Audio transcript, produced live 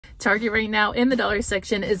Target right now in the dollar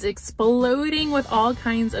section is exploding with all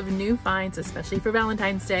kinds of new finds, especially for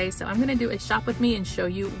Valentine's Day. So I'm gonna do a shop with me and show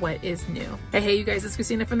you what is new. Hey you guys, it's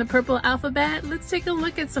Christina from the Purple Alphabet. Let's take a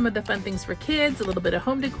look at some of the fun things for kids, a little bit of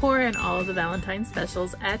home decor, and all of the Valentine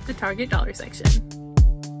specials at the Target dollar section.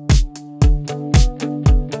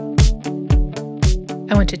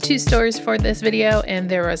 I went to 2 stores for this video and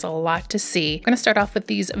there was a lot to see. I'm gonna start off with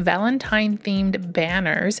these Valentine themed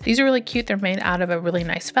banners. These are really cute. They're made out of a really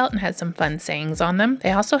nice felt and has some fun sayings on them.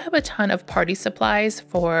 They also have a ton of party supplies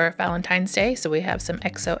for Valentine's Day. So we have some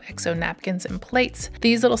XOXO napkins and plates.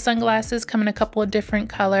 These little sunglasses come in a couple of different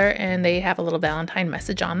color and they have a little Valentine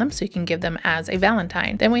message on them so you can give them as a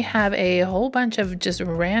Valentine. Then we have a whole bunch of just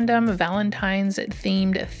random Valentine's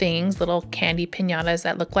themed things, little candy piñatas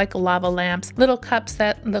that look like lava lamps, little cups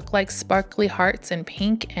that look like sparkly hearts in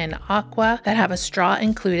pink and aqua that have a straw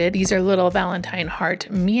included. These are little Valentine heart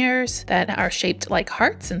mirrors that are shaped like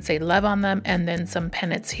hearts and say love on them, and then some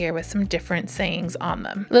pennants here with some different sayings on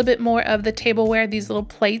them. A little bit more of the tableware. These little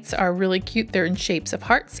plates are really cute. They're in shapes of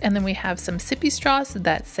hearts, and then we have some sippy straws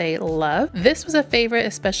that say love. This was a favorite,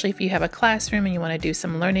 especially if you have a classroom and you want to do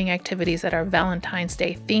some learning activities that are Valentine's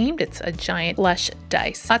Day themed. It's a giant lush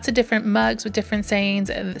dice. Lots of different mugs with different sayings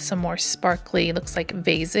and some more sparkly, looks like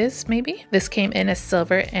vases maybe. This came in a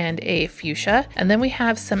silver and a fuchsia. And then we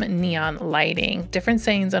have some neon lighting, different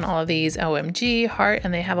sayings on all of these, OMG, heart,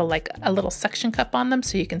 and they have a little suction cup on them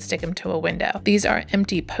so you can stick them to a window. These are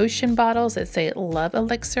empty potion bottles that say love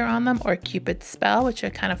elixir on them or Cupid's spell, which are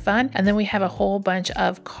kind of fun. And then we have a whole bunch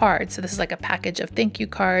of cards. So this is like a package of thank you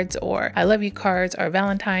cards or I love you cards or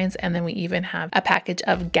Valentines. And then we even have a package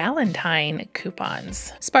of Galentine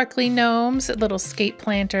coupons. Sparkly gnomes, a little skate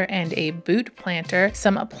planter and a boot planter,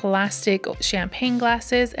 some plastic champagne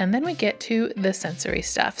glasses, and then we get to the sensory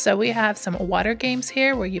stuff. So we have some water games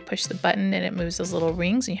here where you push the button and it moves those little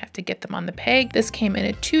rings and you have to get them on the peg. This came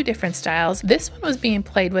in 2 different styles. This one was being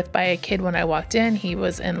played with by a kid when I walked in. He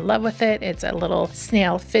was in love with it. It's a little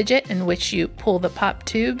snail fidget in which you pull the pop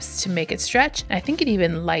tubes to make it stretch. I think it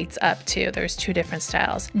even lights up too. There's 2 different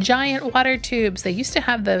styles. Giant water tubes. They used to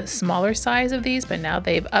have the smaller size of these, but now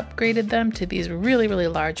they've upgraded them to these really, really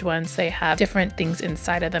large ones. They have different things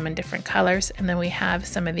inside of them in different colors. And then we have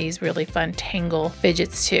some of these really fun tangle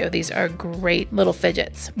fidgets too. These are great little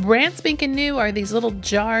fidgets. Brand spanking new are these little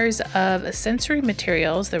jars of sensory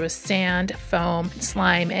materials. There was sand, foam,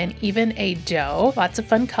 slime, and even a dough. Lots of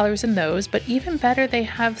fun colors in those, but even better, they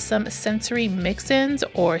have some sensory mix-ins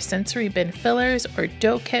or sensory bin fillers or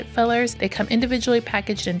dough kit fillers. They come individually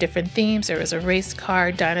packaged in different themes. There was a race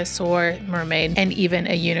car, dinosaur, mermaid, and even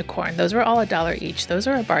a unicorn. Those were all $1 each. Those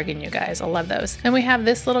are a bargain, you guys. I love those. Then we have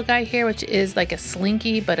this little guy here, which is like a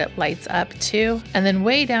slinky, but it lights up too. And then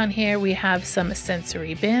way down here, we have some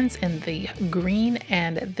sensory bins in the green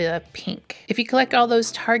and the pink. If you collect all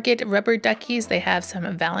those Target rubber duckies, they have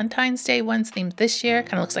some Valentine's Day ones themed this year.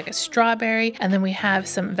 Kind of looks like a strawberry. And then we have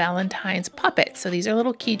some Valentine's puppets. So these are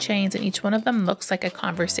little keychains and each one of them looks like a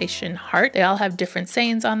conversation heart. They all have different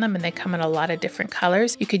sayings on them and they come in a lot of different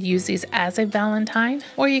colors. You could use these as a Valentine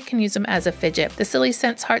or you can use them as a fidget. The Silly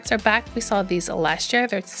Scents hearts are back. We saw these last year.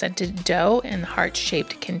 They're scented dough in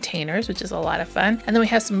heart-shaped containers, which is a lot of fun. And then we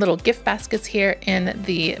have some little gift baskets here in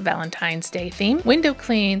the Valentine's Day theme. Window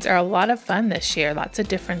cleans are a lot of fun this year. Lots of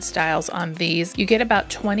different styles on these. You get about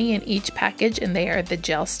 20 in each package and they are the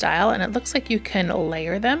gel style and it looks like you can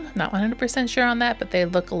layer them. Not 100% sure on that, but they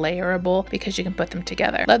look layerable because you can put them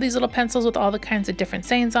together. Love these little pencils with all the kinds of different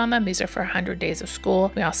sayings on them. These are for 100 days of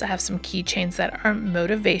school. We also have some keychains that are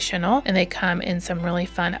motivational and they come in some really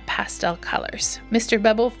fun pastel colors. Mr.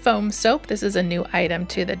 Bubble foam soap. This is a new item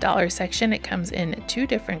to the dollar section. It comes in 2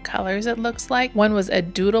 different colors, it looks like. One was a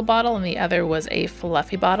doodle bottle and the other was a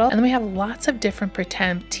fluffy bottle. And then we have lots of different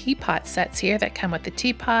pretend teapot sets here that come with the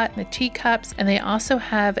teapot and the teacups. And they also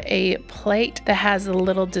have a plate that has the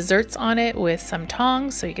little desserts on it with some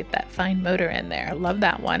tongs, so you get that fine motor in there. I love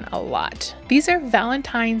that one a lot. These are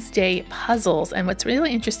Valentine's Day puzzles. And what's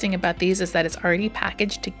really interesting about these is that it's already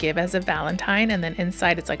packaged to give as a Valentine. And then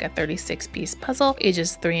inside it's like a 36-piece puzzle,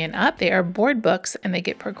 ages 3 and up. They are board books and they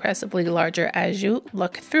get progressively larger as you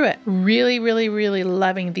look through it. Really, really, really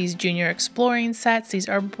loving these junior exploring sets. These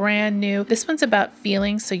are brand new. This one's about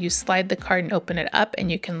feelings. So you slide the card and open it up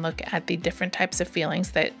and you can look at the different types of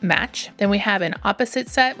feelings that match. Then we have an opposite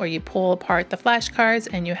set where you pull apart the flashcards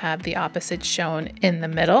and you have the opposite shown in the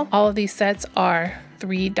middle. All of these sets are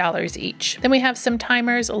 $3 each. Then we have some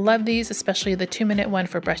timers. Love these, especially the 2-minute one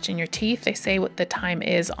for brushing your teeth. They say what the time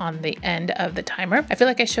is on the end of the timer. I feel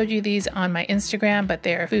like I showed you these on my Instagram, but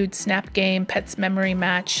they're food snap game, pets memory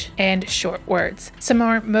match, and short words. Some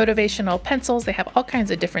more motivational pencils. They have all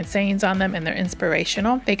kinds of different sayings on them and they're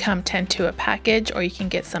inspirational. They come 10 to a package, or you can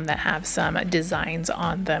get some that have some designs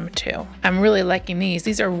on them too. I'm really liking these.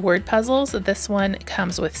 These are word puzzles. This one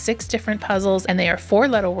comes with 6 different puzzles and they are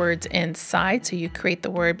 4-letter words inside. So you create the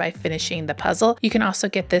word by finishing the puzzle. You can also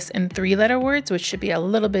get this in 3-letter words, which should be a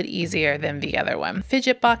little bit easier than the other one.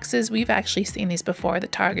 Fidget boxes. We've actually seen these before, the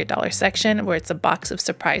Target dollar section, where it's a box of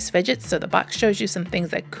surprise fidgets. So the box shows you some things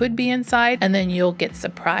that could be inside, and then you'll get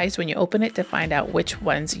surprised when you open it to find out which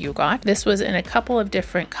ones you got. This was in a couple of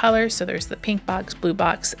different colors. So there's the pink box, blue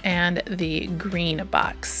box, and the green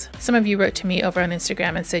box. Some of you wrote to me over on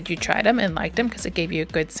Instagram and said you tried them and liked them because it gave you a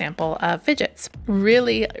good sample of fidgets.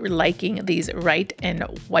 Really liking these write and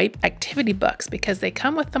wipe activity books because they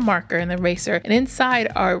come with the marker and the eraser, and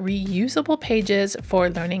inside are reusable pages for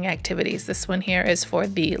learning activities. This one here is for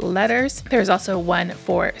the letters. There's also one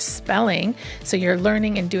for spelling, so you're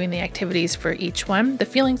learning and doing the activities for each one. The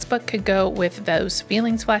feelings book could go with those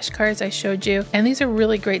feelings flashcards I showed you, and these are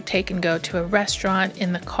really great take and go to a restaurant,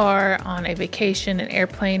 in the car, on a vacation, an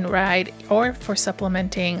airplane ride, or for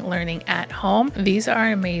supplementing learning at home. These are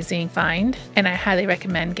an amazing find, and I highly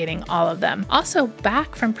recommend getting all of them. Also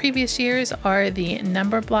back from previous years are the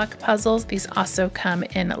number block puzzles. These also come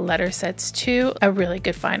in letter sets too. A really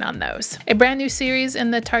good find on those. A brand new series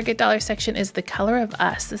in the Target dollar section is The Color of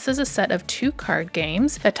Us. This is a set of 2 card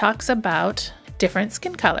games that talks about different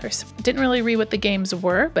skin colors. Didn't really read what the games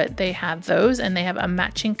were, but they have those, and they have a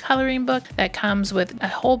matching coloring book that comes with a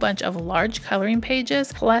whole bunch of large coloring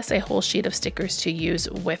pages plus a whole sheet of stickers to use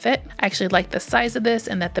with it. I actually like the size of this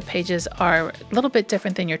and that the pages are a little bit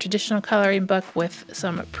different than your traditional coloring book with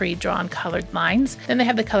some pre-drawn colored lines. Then they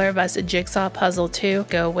have the Color of Us jigsaw puzzle to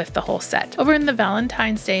go with the whole set. Over in the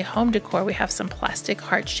Valentine's Day home decor, we have some plastic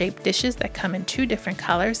heart-shaped dishes that come in 2 different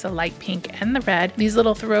colors, the light pink and the red. These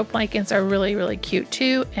little throw blankets are really cute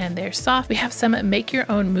too, and they're soft. We have some make your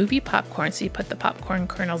own movie popcorn. So you put the popcorn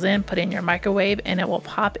kernels in, put in your microwave, and it will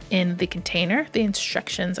pop in the container. The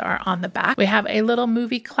instructions are on the back. We have a little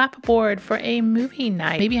movie clapboard for a movie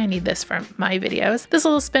night. Maybe I need this for my videos. This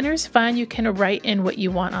little spinner is fun. You can write in what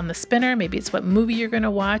you want on the spinner. Maybe it's what movie you're going to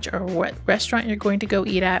watch or what restaurant you're going to go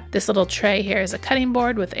eat at. This little tray here is a cutting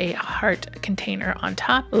board with a heart container on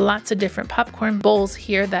top. Lots of different popcorn bowls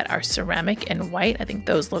here that are ceramic and white. I think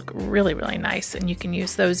those look really nice, and you can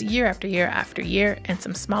use those year after year after year, and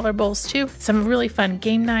some smaller bowls too. Some really fun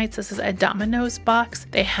game nights. This is a Domino's box.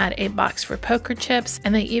 They had a box for poker chips,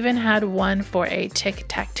 and they even had one for a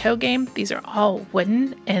tic-tac-toe game. These are all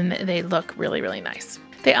wooden and they look really nice.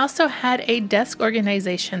 They also had a desk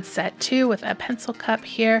organization set too, with a pencil cup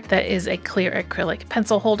here that is a clear acrylic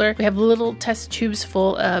pencil holder. We have little test tubes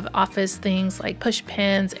full of office things like push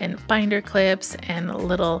pins and binder clips and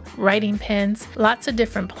little writing pins. Lots of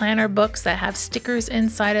different planner books that have stickers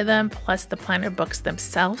inside of them, plus the planner books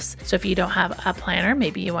themselves. So if you don't have a planner,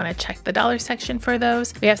 maybe you want to check the dollar section for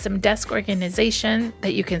those. We have some desk organization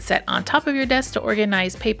that you can set on top of your desk to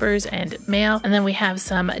organize papers and mail. And then we have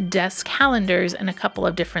some desk calendars and a couple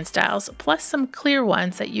of different styles, plus some clear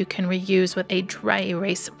ones that you can reuse with a dry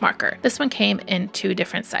erase marker. This one came in 2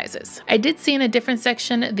 different sizes. I did see in a different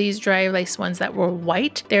section these dry erase ones that were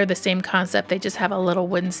white. They're the same concept. They just have a little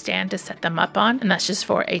wooden stand to set them up on, and that's just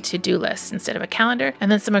for a to-do list instead of a calendar.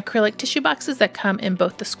 And then some acrylic tissue boxes that come in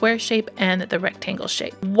both the square shape and the rectangle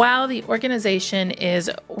shape. Wow, the organization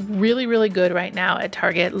is really good right now at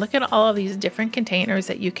Target. Look at all of these different containers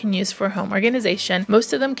that you can use for home organization.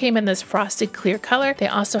 Most of them came in this frosted clear color. They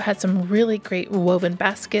also had some really great woven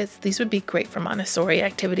baskets. These would be great for Montessori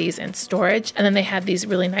activities and storage. And then they had these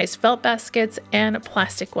really nice felt baskets and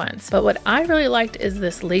plastic ones. But what I really liked is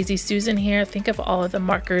this Lazy Susan here. Think of all of the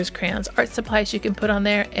markers, crayons, art supplies you can put on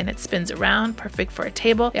there, and it spins around, perfect for a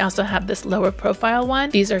table. They also have this lower profile one.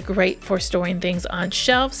 These are great for storing things on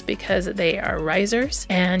shelves because they are risers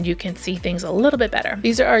and you can see things a little bit better.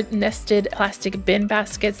 These are our nested plastic bin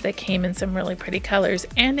baskets that came in some really pretty colors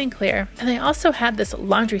and in clear. And they also had this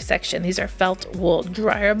laundry section. These are felt wool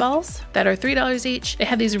dryer balls that are $3 each. They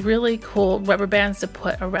have these really cool rubber bands to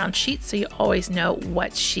put around sheets so you always know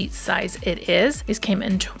what sheet size it is. These came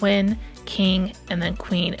in twin king, and then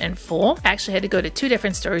queen and full. I actually had to go to 2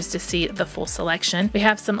 different stores to see the full selection. We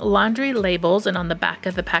have some laundry labels, and on the back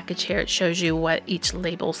of the package here, it shows you what each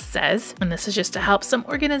label says. And this is just to help some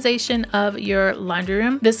organization of your laundry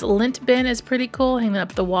room. This lint bin is pretty cool, hanging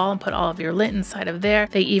up the wall and put all of your lint inside of there.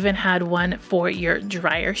 They even had one for your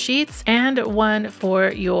dryer sheets and one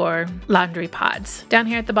for your laundry pods. Down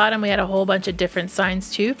here at the bottom, we had a whole bunch of different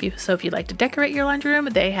signs too. So if you'd like to decorate your laundry room,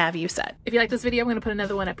 they have you set. If you like this video, I'm going to put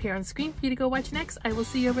another one up here on screen for you to go watch next. I will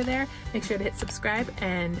see you over there. Make sure to hit subscribe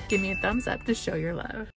and give me a thumbs up to show your love.